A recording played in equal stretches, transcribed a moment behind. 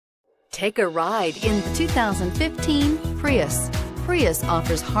Take a ride in the 2015 Prius. Prius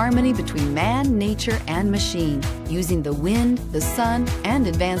offers harmony between man, nature, and machine. Using the wind, the sun, and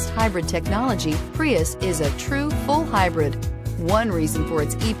advanced hybrid technology, Prius is a true full hybrid. One reason for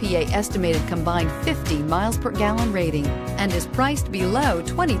its EPA estimated combined 50 miles per gallon rating and is priced below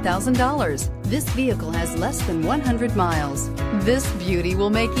 $20,000. This vehicle has less than 100 miles. This beauty will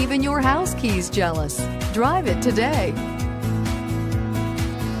make even your house keys jealous. Drive it today.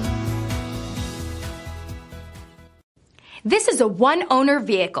 This is a one-owner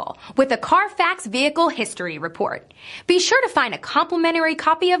vehicle with a CARFAX Vehicle History Report. Be sure to find a complimentary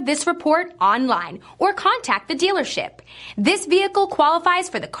copy of this report online or contact the dealership. This vehicle qualifies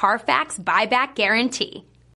for the CARFAX Buyback Guarantee.